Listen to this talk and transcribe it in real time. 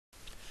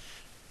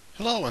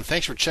Hello, and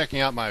thanks for checking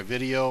out my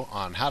video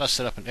on how to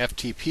set up an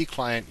FTP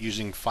client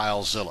using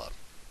FileZilla.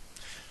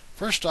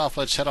 First off,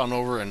 let's head on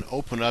over and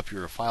open up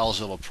your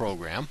FileZilla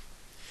program.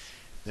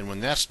 Then when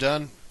that's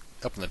done,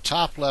 up in the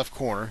top left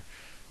corner,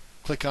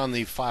 click on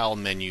the File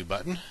menu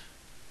button.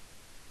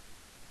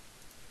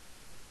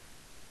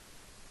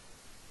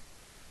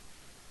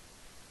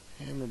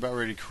 And we're about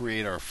ready to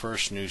create our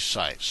first new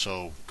site.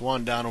 So go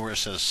on down to where it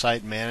says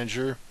Site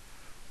Manager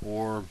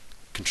or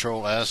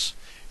Control S,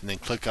 and then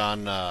click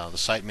on the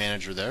Site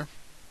Manager there.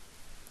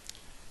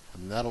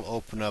 And that'll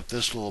open up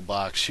this little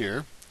box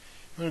here.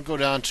 I'm going to go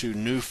down to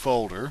New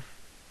Folder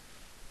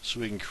so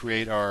we can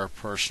create our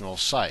personal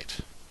site.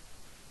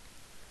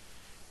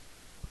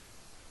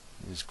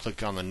 Just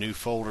click on the New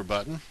Folder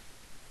button.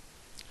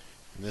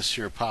 And this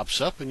here pops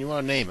up, and you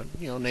want to name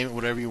it. Name it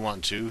whatever you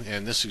want to.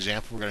 In this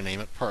example, we're going to name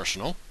it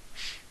Personal.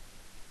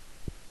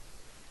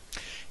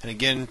 And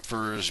again,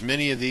 for as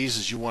many of these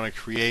as you want to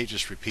create,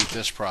 just repeat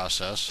this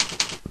process.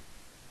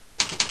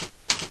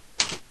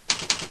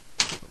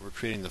 We're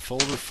creating the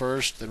folder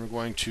first, then we're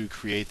going to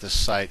create the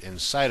site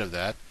inside of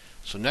that.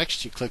 So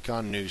next you click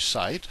on New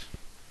Site.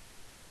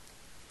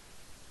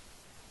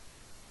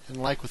 And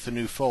like with the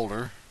new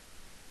folder,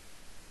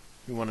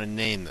 we want to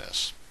name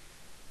this.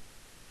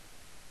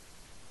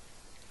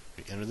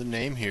 We enter the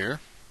name here.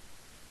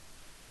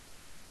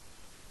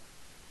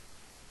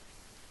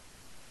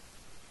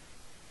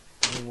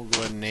 And we'll go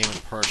ahead and name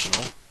it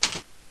Personal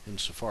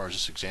insofar as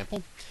this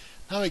example.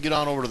 Now we get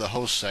on over to the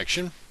host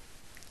section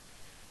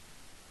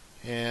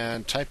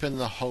and type in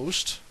the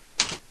host.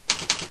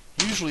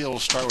 Usually it'll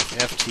start with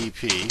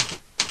FTP.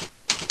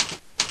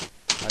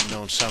 I've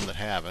known some that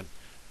haven't,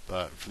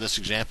 but for this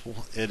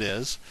example it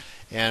is.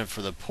 And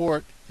for the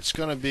port, it's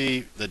going to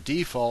be, the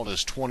default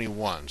is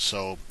 21.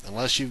 So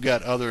unless you've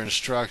got other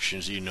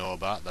instructions you know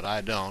about that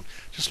I don't,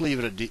 just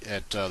leave it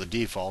at the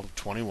default of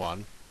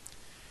 21.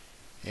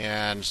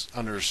 And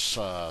under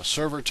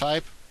server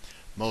type,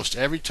 most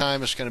every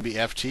time it's going to be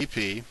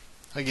FTP,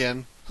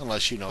 again,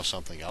 unless you know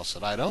something else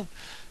that I don't.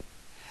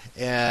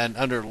 And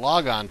under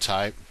logon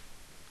type,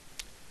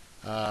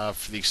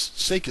 for the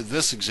sake of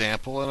this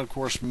example, and of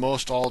course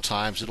most all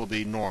times, it'll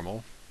be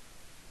normal.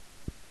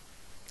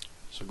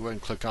 So go ahead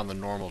and click on the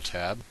Normal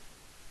tab.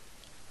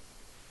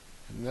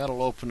 And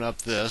that'll open up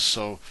this.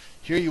 So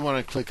here you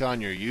want to click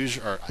on your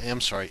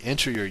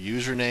enter your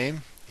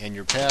username and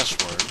your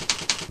password.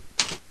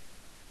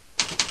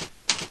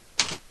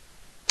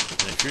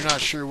 If you're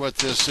not sure what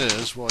this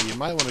is, well, you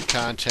might want to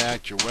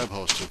contact your web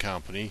hosting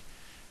company,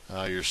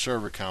 your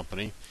server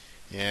company,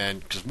 and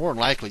because more than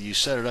likely you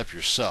set it up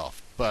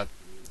yourself. But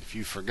if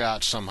you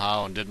forgot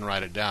somehow and didn't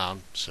write it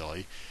down,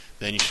 silly,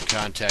 then you should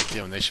contact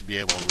them and they should be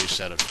able to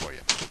reset it for you.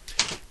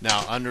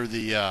 Now, under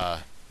the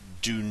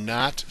do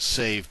not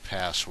save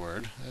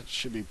password, that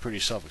should be pretty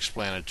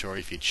self-explanatory.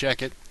 If you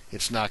check it,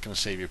 it's not going to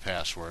save your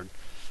password.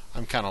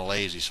 I'm kind of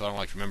lazy, so I don't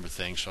like to remember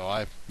things, so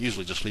I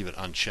usually just leave it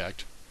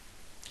unchecked.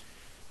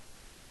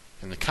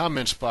 In the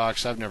comments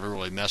box, I've never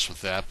really messed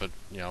with that, but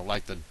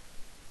like the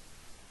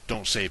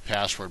don't save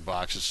password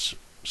box, it's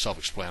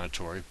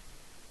self-explanatory.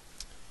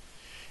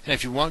 And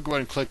if you want, go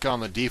ahead and click on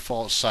the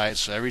default site,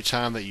 so every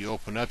time that you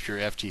open up your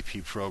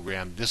FTP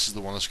program, this is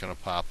the one that's going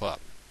to pop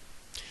up.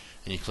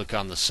 And you click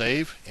on the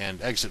Save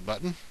and Exit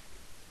button.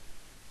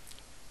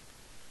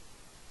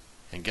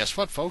 And guess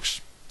what,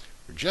 folks?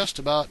 We're just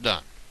about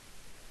done.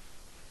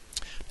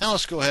 Now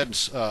let's go ahead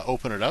and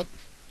open it up.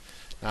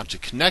 Now to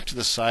connect to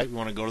the site, we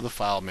want to go to the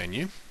File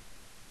menu,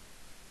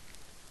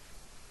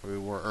 where we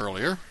were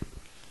earlier.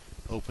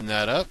 Open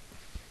that up.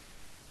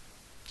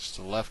 Just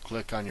a left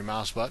click on your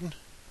mouse button.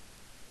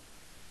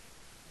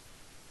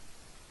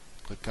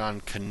 Click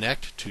on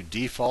Connect to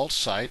Default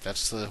Site.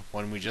 That's the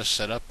one we just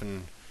set up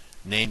and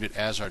named it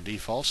as our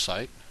default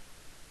site.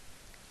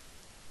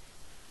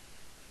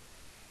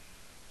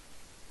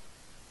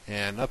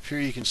 And up here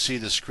you can see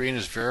the screen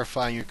is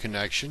verifying your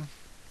connection.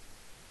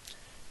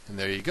 And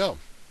there you go.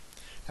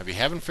 Now, if you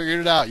haven't figured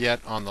it out yet,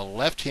 on the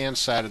left-hand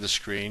side of the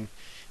screen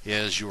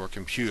is your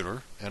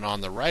computer, and on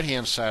the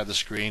right-hand side of the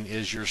screen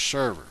is your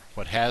server,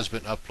 what has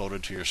been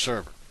uploaded to your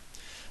server.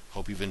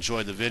 Hope you've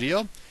enjoyed the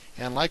video,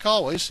 and like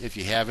always, if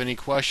you have any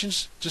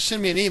questions, just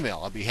send me an email.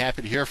 I'll be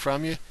happy to hear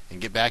from you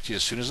and get back to you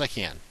as soon as I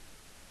can.